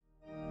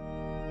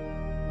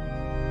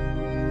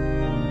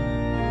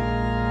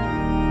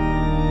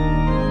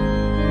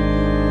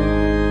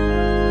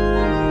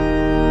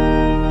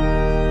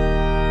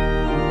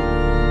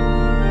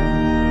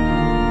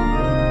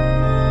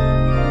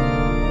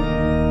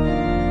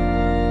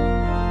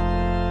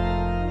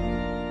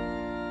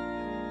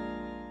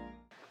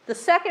The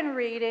second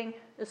reading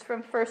is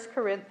from 1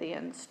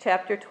 Corinthians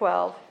chapter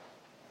 12.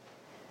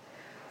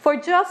 For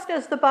just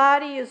as the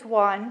body is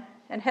one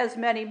and has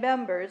many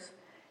members,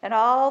 and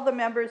all the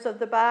members of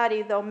the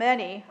body, though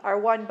many, are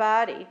one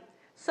body,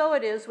 so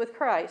it is with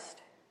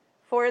Christ.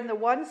 For in the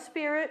one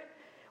Spirit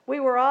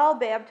we were all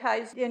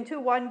baptized into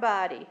one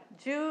body,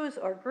 Jews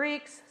or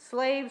Greeks,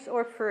 slaves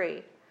or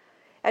free,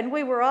 and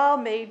we were all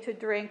made to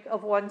drink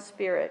of one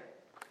Spirit.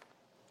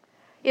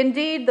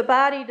 Indeed, the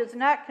body does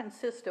not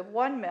consist of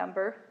one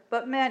member,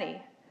 but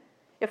many.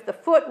 If the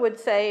foot would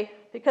say,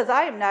 because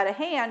I am not a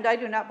hand, I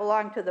do not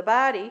belong to the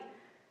body,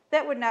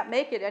 that would not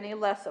make it any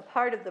less a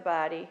part of the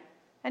body.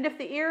 And if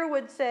the ear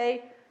would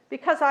say,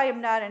 because I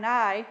am not an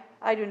eye,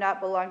 I do not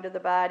belong to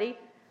the body,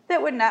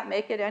 that would not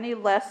make it any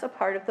less a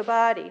part of the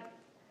body.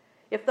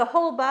 If the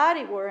whole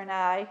body were an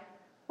eye,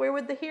 where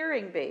would the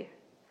hearing be?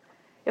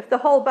 If the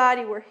whole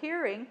body were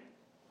hearing,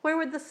 where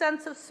would the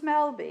sense of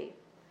smell be?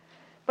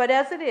 But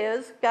as it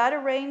is, God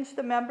arranged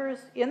the members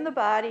in the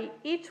body,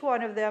 each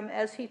one of them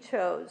as he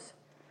chose.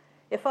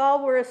 If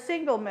all were a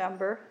single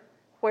member,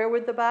 where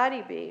would the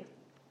body be?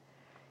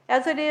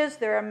 As it is,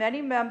 there are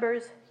many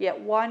members, yet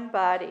one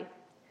body.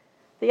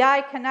 The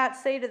eye cannot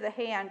say to the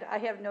hand, I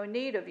have no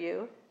need of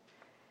you,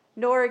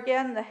 nor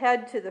again the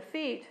head to the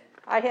feet,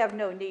 I have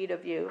no need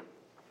of you.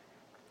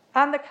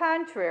 On the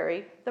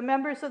contrary, the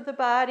members of the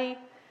body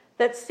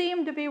that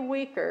seem to be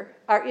weaker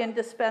are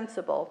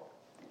indispensable.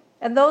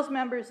 And those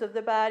members of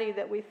the body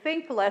that we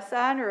think less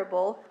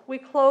honorable, we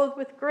clothe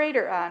with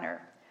greater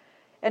honor.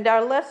 And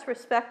our less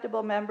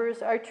respectable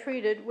members are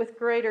treated with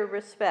greater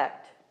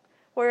respect,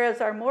 whereas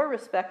our more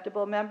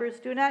respectable members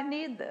do not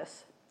need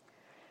this.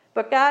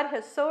 But God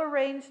has so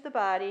arranged the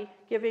body,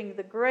 giving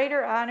the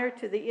greater honor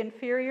to the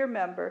inferior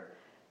member,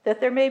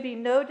 that there may be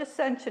no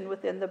dissension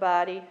within the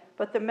body,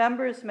 but the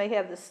members may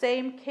have the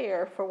same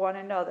care for one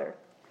another.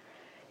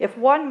 If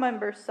one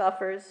member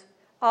suffers,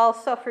 all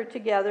suffer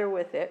together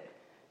with it.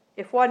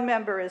 If one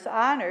member is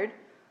honored,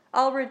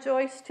 all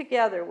rejoice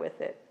together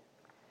with it.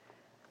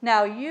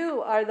 Now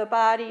you are the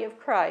body of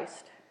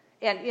Christ,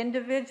 and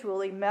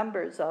individually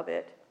members of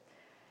it.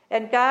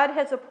 And God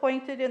has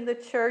appointed in the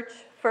church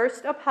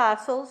first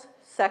apostles,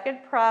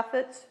 second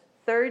prophets,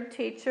 third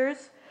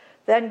teachers,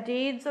 then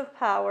deeds of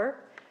power,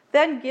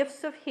 then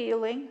gifts of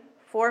healing,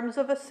 forms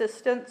of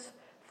assistance,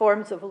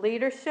 forms of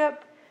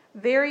leadership,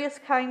 various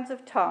kinds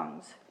of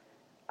tongues.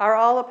 Are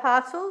all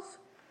apostles?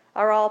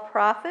 Are all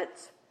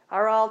prophets?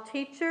 Are all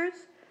teachers?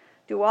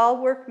 Do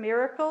all work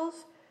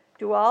miracles?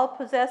 Do all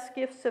possess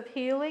gifts of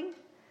healing?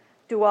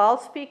 Do all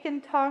speak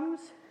in tongues?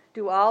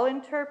 Do all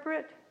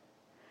interpret?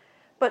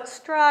 But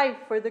strive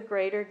for the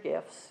greater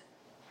gifts.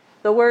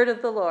 The word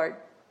of the Lord.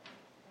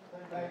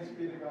 Thanks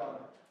be to God.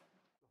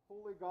 The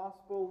Holy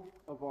Gospel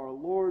of our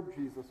Lord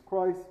Jesus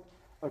Christ,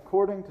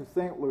 according to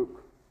St.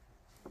 Luke.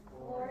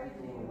 Glory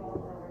to you, O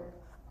Lord.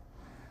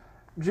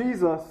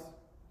 Jesus,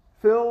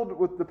 filled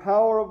with the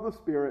power of the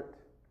Spirit,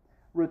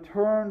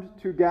 returned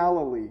to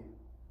Galilee,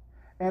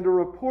 and a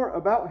report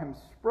about him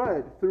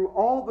spread through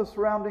all the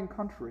surrounding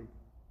country.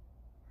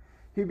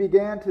 He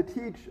began to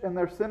teach in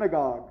their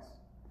synagogues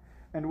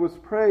and was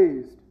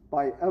praised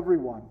by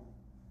everyone.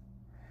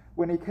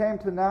 When he came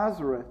to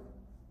Nazareth,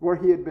 where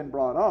he had been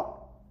brought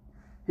up,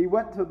 he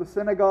went to the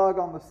synagogue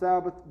on the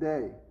Sabbath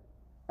day,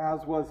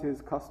 as was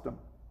his custom.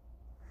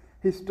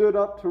 He stood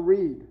up to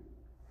read,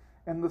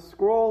 and the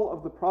scroll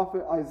of the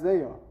prophet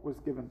Isaiah was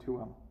given to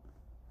him.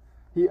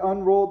 He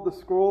unrolled the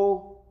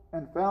scroll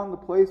and found the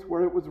place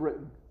where it was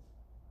written,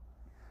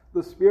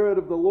 "The Spirit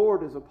of the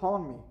Lord is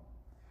upon me,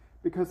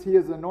 because he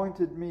has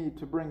anointed me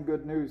to bring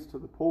good news to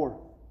the poor.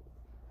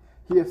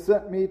 He has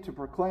sent me to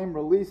proclaim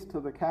release to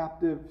the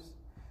captives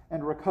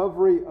and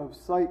recovery of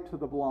sight to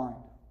the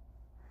blind,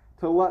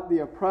 to let the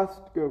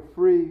oppressed go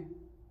free,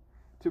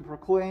 to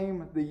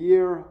proclaim the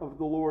year of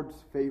the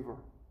Lord's favor."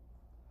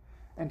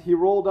 And he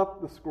rolled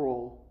up the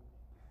scroll,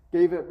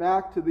 gave it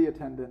back to the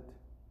attendant,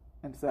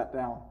 and sat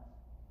down.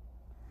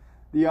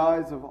 The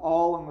eyes of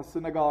all in the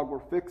synagogue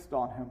were fixed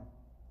on him.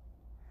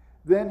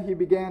 Then he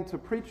began to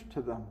preach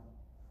to them,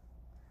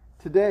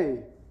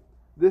 "Today,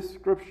 this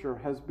scripture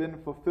has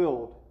been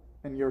fulfilled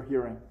in your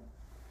hearing."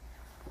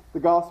 The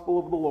Gospel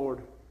of the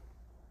Lord.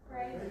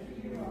 Praise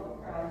to you, O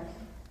Christ.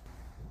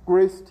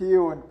 Grace to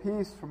you and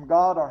peace from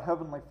God our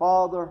Heavenly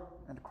Father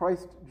and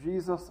Christ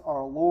Jesus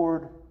our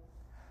Lord,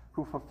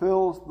 who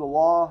fulfills the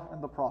law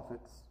and the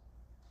prophets.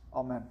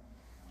 Amen.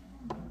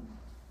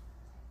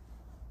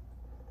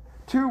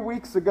 2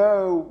 weeks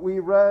ago, we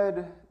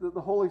read that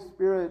the Holy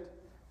Spirit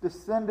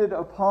descended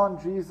upon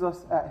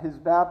Jesus at his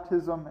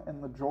baptism in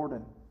the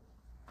Jordan.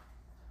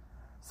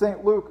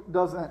 St. Luke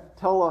doesn't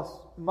tell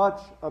us much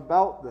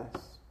about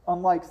this.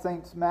 Unlike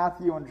Saints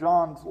Matthew and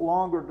John's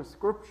longer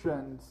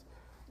descriptions,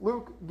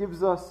 Luke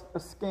gives us a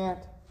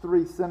scant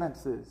 3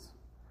 sentences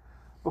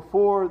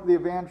before the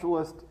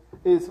evangelist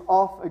is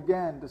off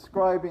again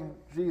describing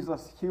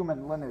Jesus'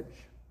 human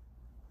lineage.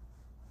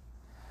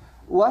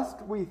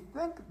 Lest we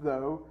think,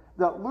 though,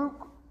 that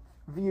Luke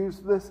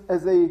views this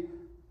as a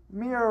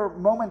mere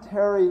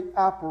momentary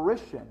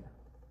apparition,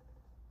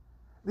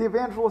 the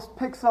evangelist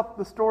picks up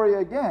the story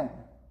again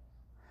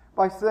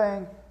by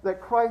saying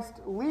that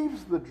Christ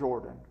leaves the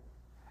Jordan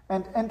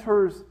and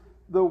enters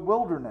the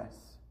wilderness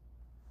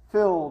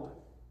filled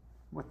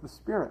with the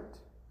Spirit.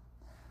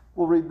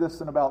 We'll read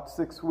this in about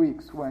 6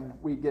 weeks when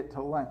we get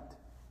to Lent.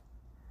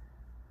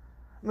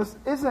 This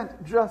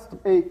isn't just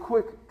a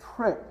quick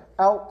trip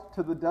out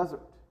to the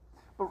desert,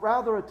 but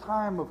rather a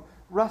time of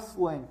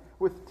wrestling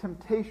with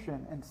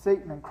temptation and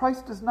Satan. And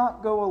Christ does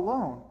not go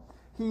alone.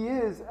 He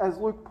is, as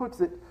Luke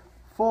puts it,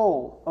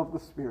 full of the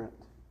Spirit.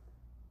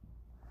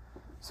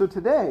 So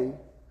today,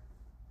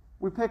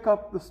 we pick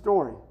up the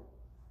story.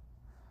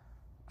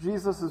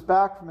 Jesus is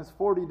back from his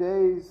 40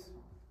 days,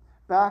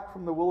 back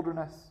from the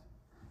wilderness,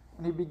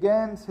 and he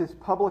begins his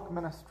public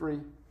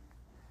ministry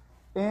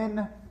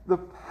in the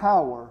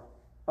power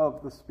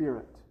of the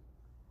Spirit.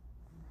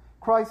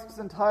 Christ's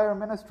entire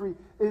ministry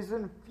is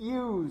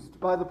infused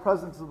by the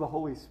presence of the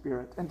Holy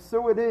Spirit. And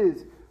so it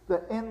is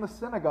that in the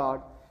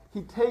synagogue,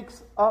 he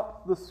takes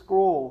up the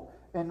scroll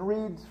and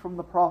reads from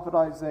the prophet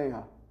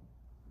Isaiah,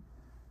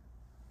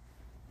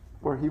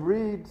 where he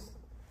reads,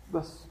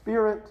 "The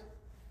Spirit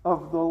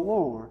of the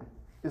Lord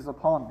is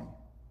upon me.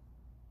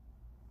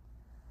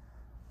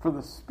 For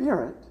the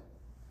Spirit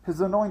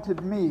has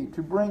anointed me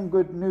to bring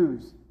good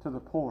news to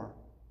the poor.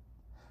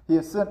 He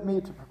has sent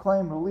me to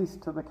proclaim release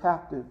to the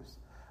captives,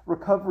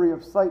 recovery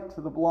of sight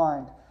to the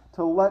blind,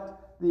 to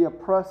let the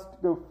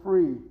oppressed go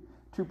free,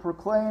 to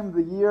proclaim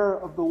the year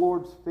of the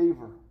Lord's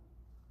favor."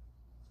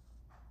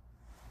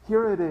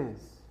 Here it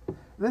is.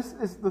 This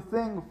is the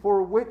thing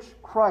for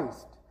which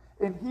Christ,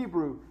 in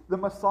Hebrew, the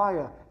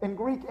Messiah, in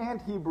Greek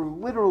and Hebrew,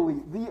 literally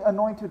the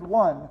Anointed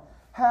One,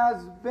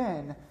 has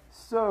been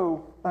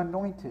so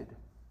anointed.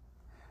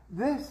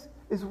 This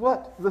is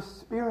what the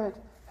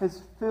Spirit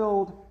has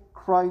filled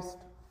Christ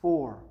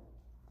for.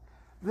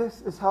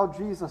 This is how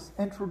Jesus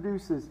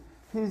introduces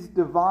his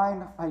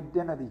divine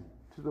identity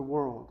to the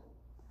world.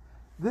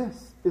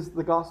 This is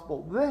the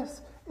gospel.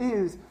 This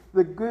is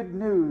the good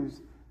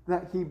news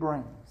that he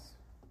brings.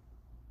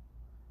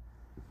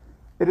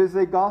 It is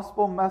a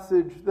gospel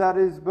message that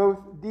is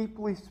both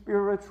deeply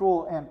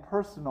spiritual and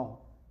personal,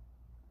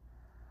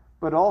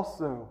 but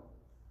also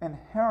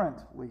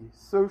inherently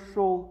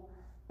social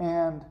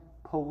and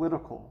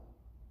political.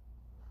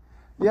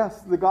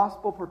 Yes, the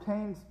gospel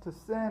pertains to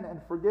sin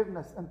and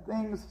forgiveness and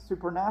things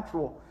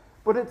supernatural,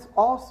 but it's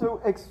also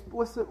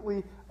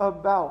explicitly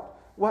about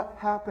what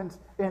happens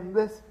in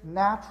this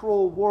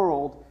natural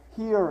world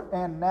here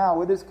and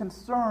now. It is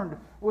concerned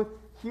with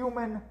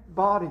human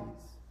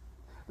bodies.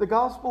 The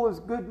gospel is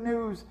good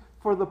news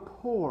for the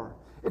poor.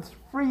 It's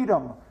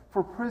freedom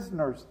for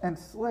prisoners and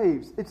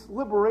slaves. It's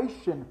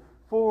liberation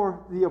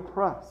for the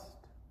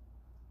oppressed.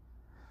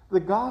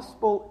 The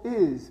gospel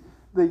is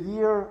the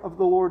year of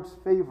the Lord's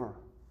favor,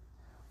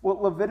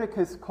 what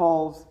Leviticus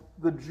calls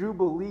the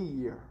Jubilee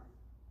year.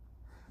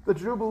 The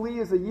Jubilee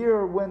is a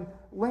year when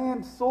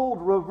land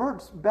sold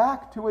reverts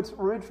back to its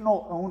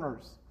original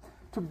owners,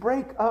 to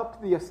break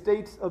up the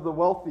estates of the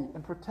wealthy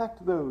and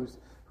protect those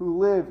who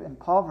live in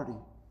poverty.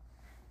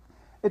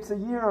 It's a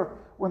year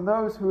when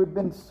those who had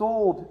been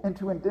sold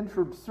into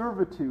indentured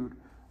servitude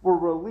were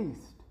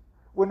released,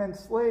 when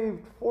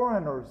enslaved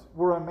foreigners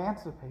were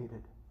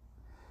emancipated.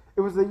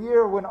 It was a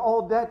year when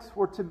all debts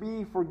were to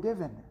be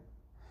forgiven.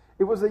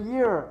 It was a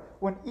year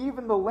when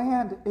even the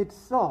land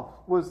itself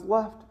was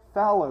left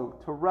fallow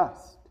to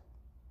rest.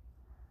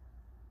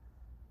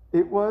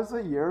 It was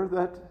a year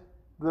that,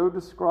 though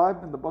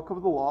described in the book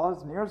of the law,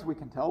 as near as we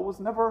can tell, was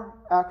never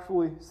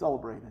actually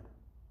celebrated.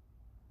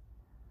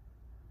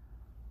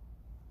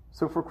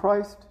 So for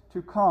Christ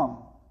to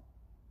come,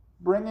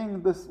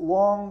 bringing this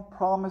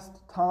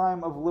long-promised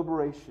time of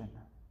liberation,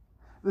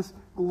 this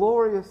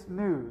glorious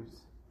news,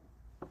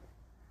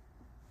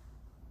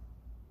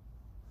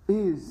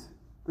 is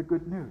the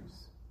good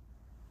news.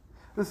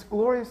 This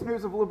glorious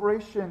news of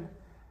liberation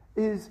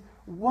is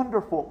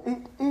wonderful.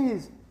 It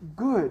is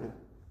good.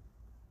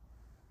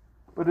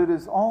 But it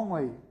is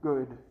only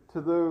good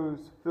to those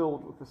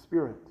filled with the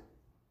Spirit.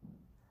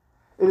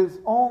 It is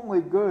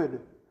only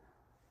good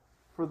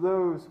for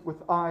those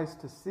with eyes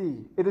to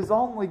see. It is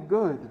only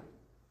good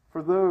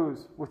for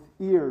those with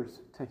ears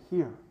to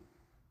hear.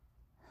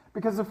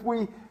 Because if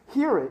we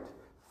hear it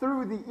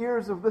through the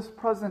ears of this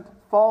present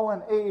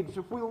fallen age,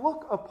 if we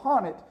look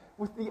upon it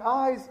with the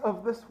eyes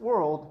of this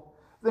world,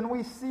 then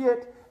we see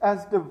it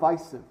as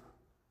divisive.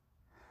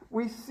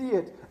 We see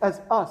it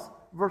as us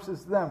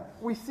versus them.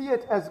 We see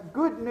it as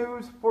good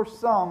news for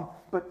some,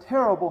 but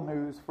terrible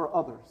news for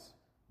others.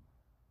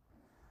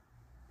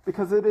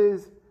 Because it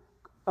is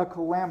a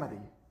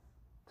calamity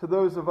to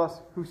those of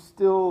us who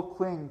still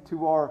cling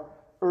to our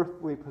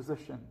earthly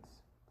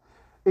positions.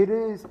 It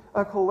is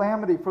a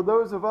calamity for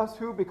those of us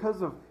who,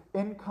 because of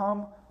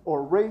income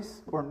or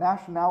race or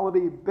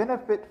nationality,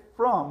 benefit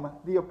from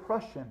the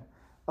oppression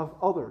of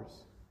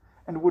others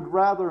and would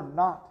rather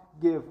not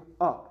give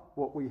up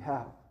what we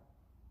have.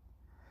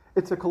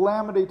 It's a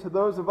calamity to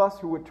those of us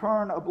who would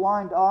turn a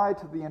blind eye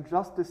to the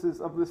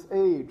injustices of this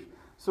age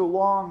so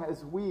long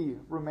as we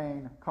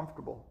remain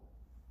comfortable.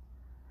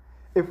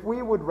 if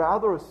we would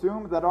rather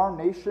assume that our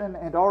nation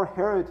and our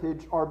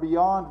heritage are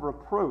beyond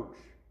reproach,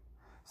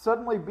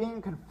 suddenly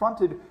being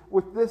confronted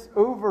with this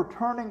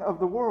overturning of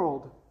the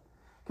world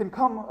can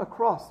come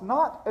across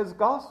not as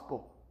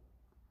gospel,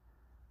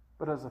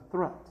 but as a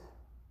threat.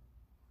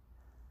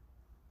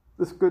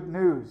 This good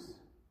news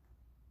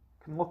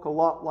can look a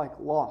lot like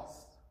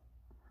loss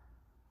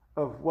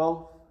of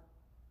wealth,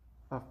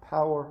 of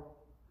power,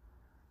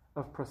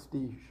 of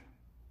prestige.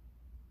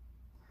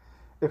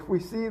 If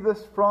we see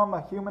this from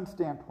a human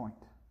standpoint,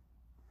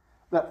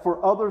 that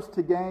for others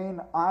to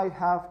gain, I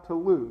have to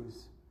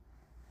lose,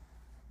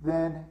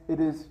 then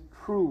it is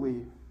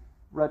truly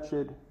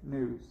wretched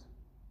news.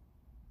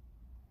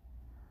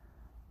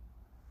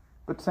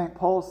 But St.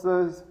 Paul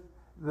says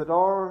that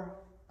our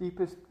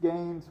deepest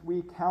gains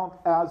we count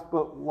as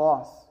but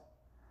loss,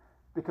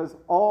 because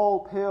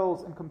all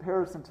pales in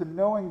comparison to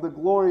knowing the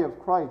glory of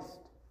Christ.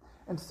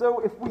 And so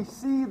if we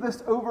see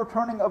this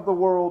overturning of the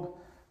world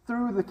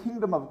through the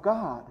kingdom of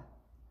God,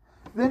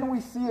 then we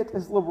see it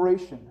as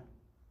liberation.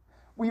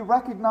 We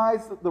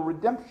recognize that the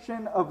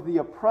redemption of the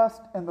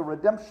oppressed and the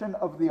redemption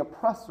of the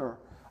oppressor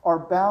are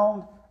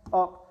bound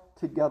up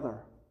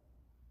together.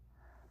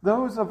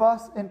 Those of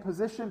us in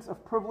positions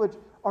of privilege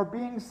are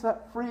being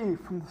set free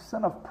from the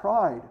sin of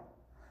pride,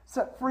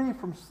 set free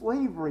from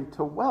slavery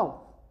to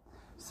wealth,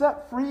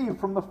 set free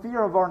from the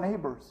fear of our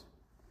neighbors,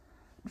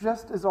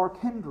 just as our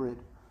kindred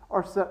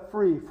are set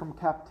free from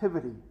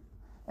captivity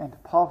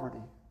and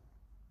poverty.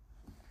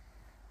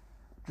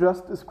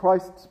 Just as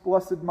Christ's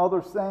Blessed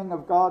Mother sang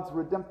of God's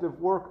redemptive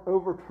work,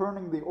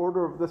 overturning the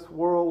order of this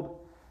world,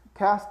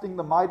 casting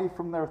the mighty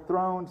from their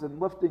thrones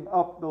and lifting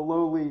up the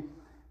lowly,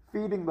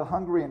 feeding the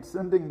hungry and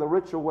sending the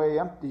rich away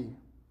empty,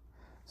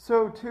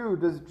 so too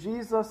does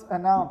Jesus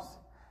announce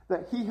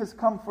that he has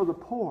come for the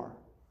poor,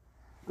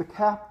 the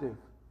captive,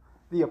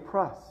 the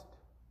oppressed.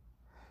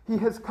 He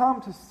has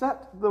come to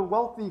set the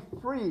wealthy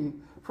free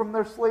from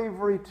their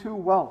slavery to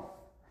wealth,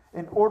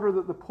 in order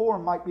that the poor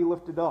might be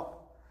lifted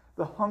up,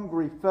 the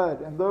hungry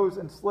fed, and those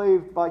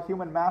enslaved by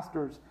human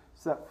masters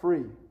set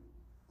free.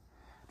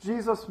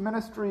 Jesus'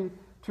 ministry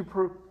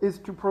is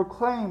to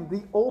proclaim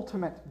the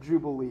ultimate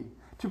jubilee,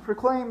 to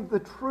proclaim the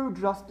true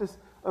justice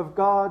of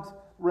God's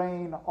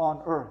reign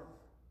on earth.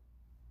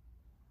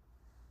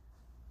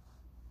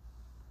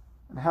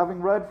 And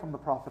having read from the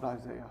prophet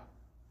Isaiah,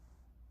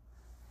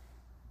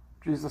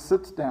 Jesus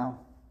sits down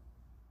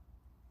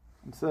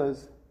and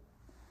says,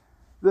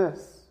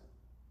 "This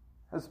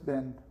has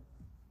been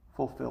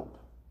fulfilled."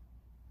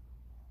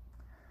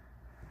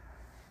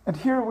 And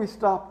here we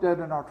stop dead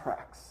in our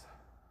tracks,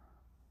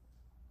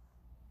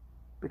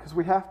 because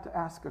we have to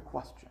ask a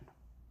question.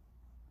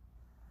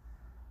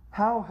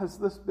 How has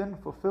this been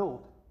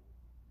fulfilled?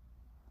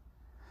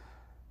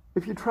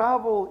 If you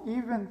travel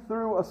even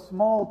through a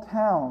small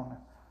town,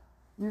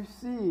 you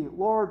see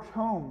large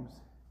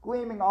homes,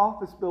 gleaming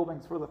office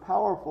buildings for the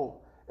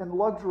powerful, and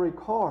luxury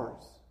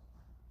cars,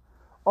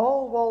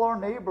 all while our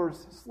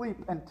neighbors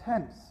sleep in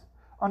tents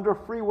under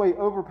freeway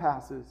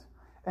overpasses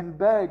and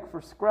beg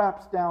for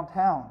scraps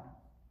downtown,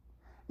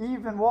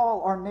 even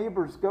while our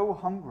neighbors go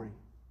hungry.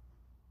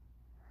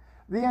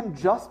 The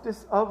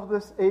injustice of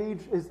this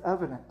age is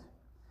evident,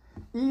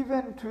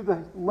 even to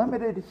the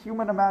limited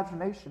human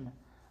imagination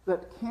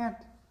that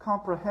can't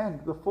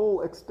comprehend the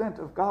full extent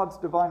of God's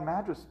divine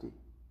majesty.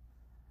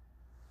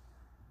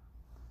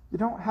 You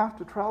don't have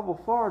to travel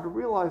far to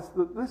realize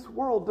that this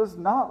world does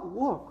not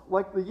look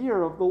like the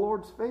year of the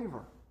Lord's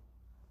favor.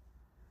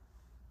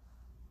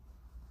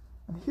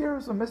 And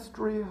here's a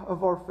mystery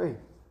of our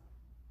faith.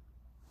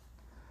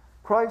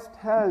 Christ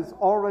has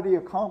already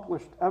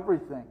accomplished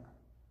everything,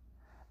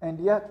 and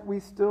yet we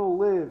still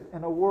live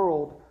in a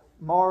world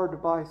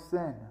marred by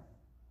sin.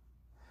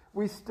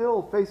 We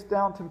still face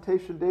down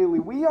temptation daily.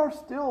 We are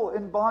still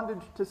in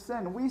bondage to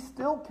sin. We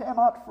still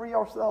cannot free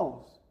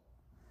ourselves.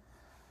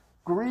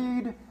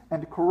 Greed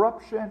and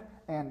corruption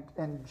and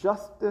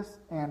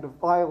injustice and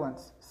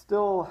violence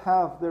still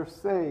have their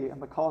say in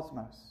the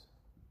cosmos.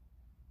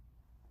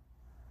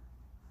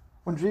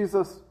 When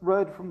Jesus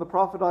read from the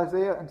prophet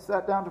Isaiah and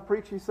sat down to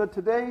preach, he said,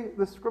 "Today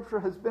this scripture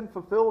has been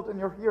fulfilled in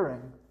your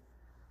hearing."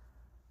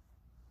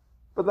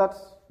 But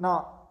that's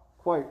not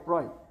quite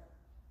right.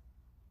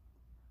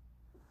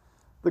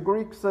 The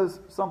Greek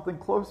says something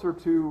closer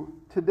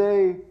to,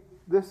 "Today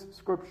this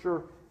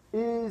scripture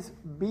is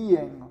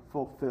being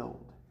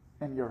fulfilled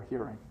in your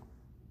hearing."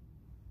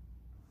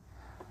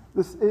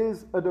 This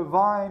is a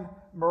divine,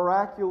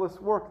 miraculous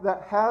work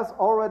that has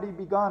already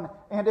begun,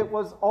 and it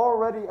was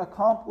already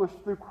accomplished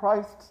through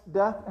Christ's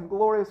death and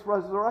glorious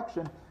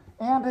resurrection,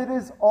 and it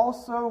is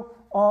also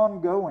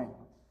ongoing.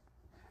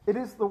 It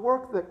is the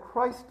work that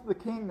Christ the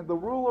King, the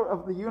ruler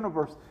of the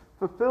universe,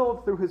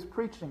 fulfilled through his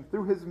preaching,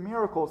 through his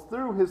miracles,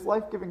 through his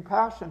life-giving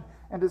passion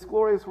and his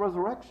glorious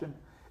resurrection.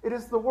 It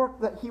is the work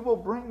that he will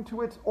bring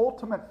to its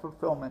ultimate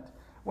fulfillment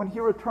when he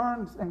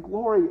returns in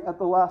glory at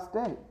the last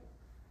day.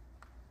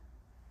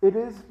 It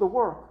is the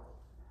work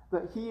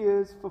that he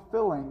is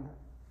fulfilling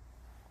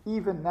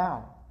even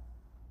now.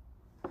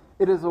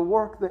 It is a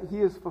work that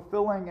he is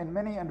fulfilling in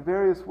many and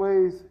various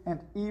ways,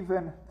 and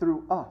even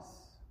through us.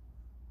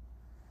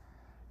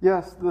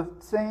 Yes, the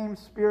same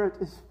Spirit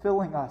is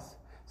filling us,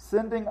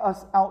 sending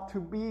us out to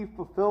be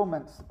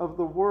fulfillments of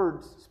the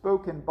words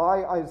spoken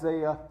by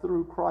Isaiah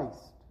through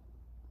Christ.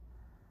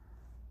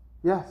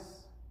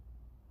 Yes,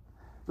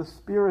 the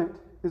Spirit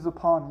is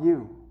upon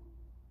you.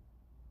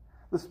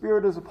 The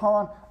Spirit is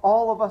upon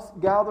all of us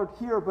gathered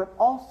here, but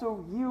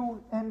also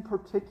you in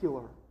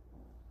particular.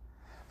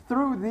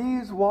 Through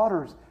these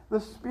waters, the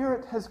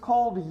Spirit has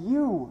called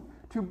you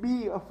to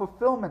be a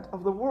fulfillment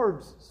of the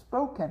words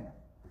spoken.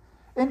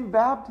 In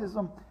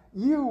baptism,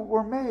 you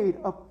were made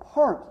a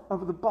part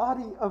of the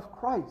body of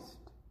Christ.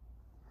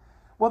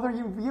 Whether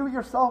you view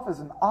yourself as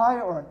an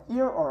eye or an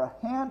ear or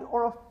a hand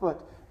or a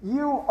foot,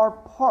 you are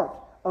part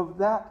of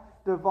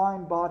that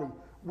divine body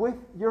with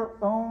your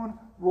own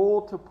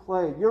role to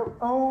play, your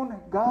own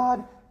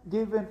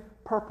God-given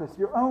purpose,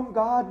 your own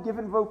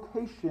God-given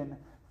vocation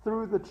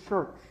through the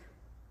church.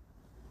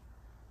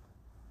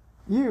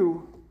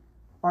 You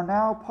are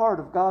now part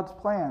of God's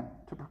plan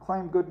to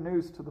proclaim good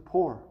news to the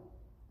poor,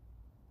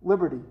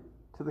 liberty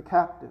to the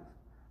captive,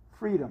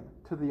 freedom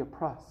to the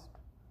oppressed.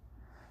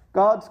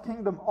 God's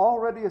kingdom,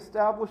 already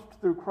established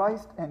through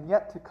Christ and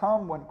yet to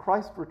come when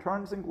Christ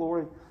returns in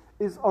glory,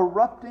 is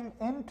erupting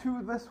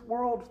into this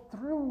world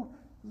through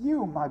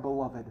you, my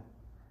beloved.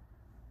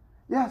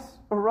 Yes,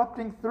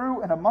 erupting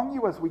through and among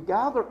you as we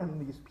gather in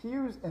these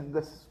pews, in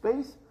this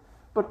space,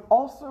 but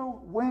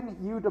also when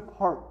you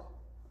depart.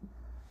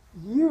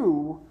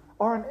 You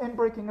are an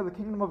inbreaking of the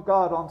kingdom of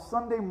God on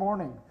Sunday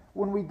morning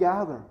when we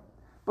gather,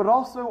 but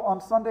also on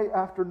Sunday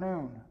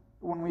afternoon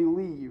when we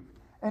leave,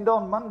 and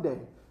on Monday,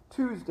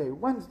 Tuesday,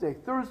 Wednesday,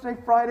 Thursday,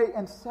 Friday,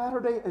 and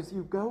Saturday as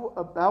you go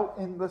about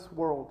in this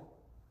world.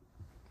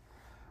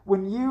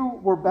 When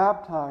you were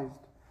baptized,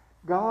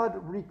 God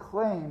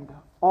reclaimed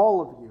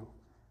all of you.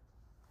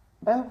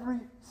 Every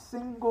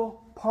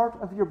single part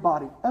of your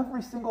body,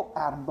 every single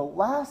atom, the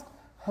last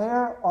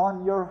hair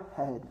on your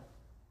head,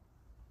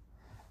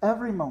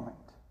 every moment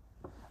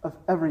of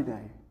every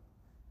day,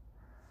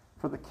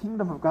 for the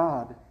kingdom of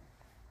God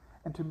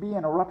and to be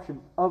an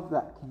eruption of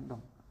that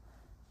kingdom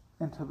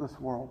into this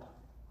world.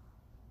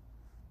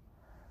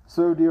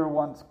 So, dear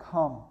ones,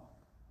 come.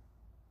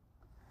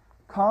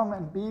 Come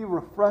and be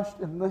refreshed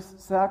in this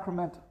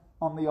sacrament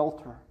on the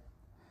altar.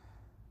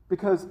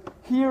 Because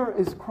here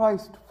is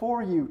Christ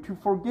for you to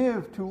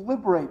forgive, to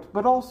liberate,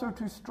 but also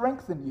to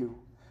strengthen you,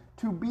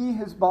 to be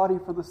his body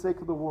for the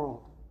sake of the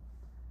world.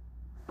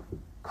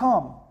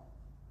 Come,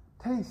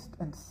 taste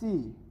and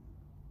see.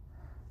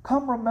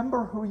 Come,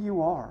 remember who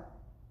you are.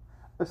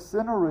 A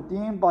sinner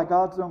redeemed by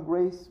God's own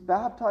grace,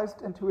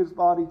 baptized into his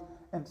body,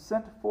 and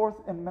sent forth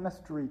in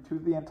ministry to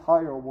the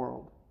entire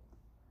world.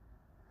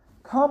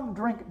 Come,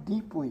 drink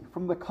deeply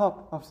from the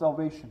cup of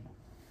salvation,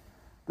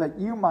 that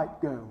you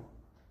might go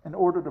in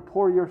order to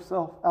pour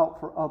yourself out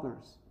for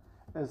others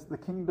as the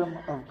kingdom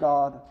of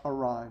God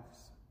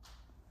arrives.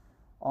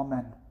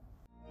 Amen.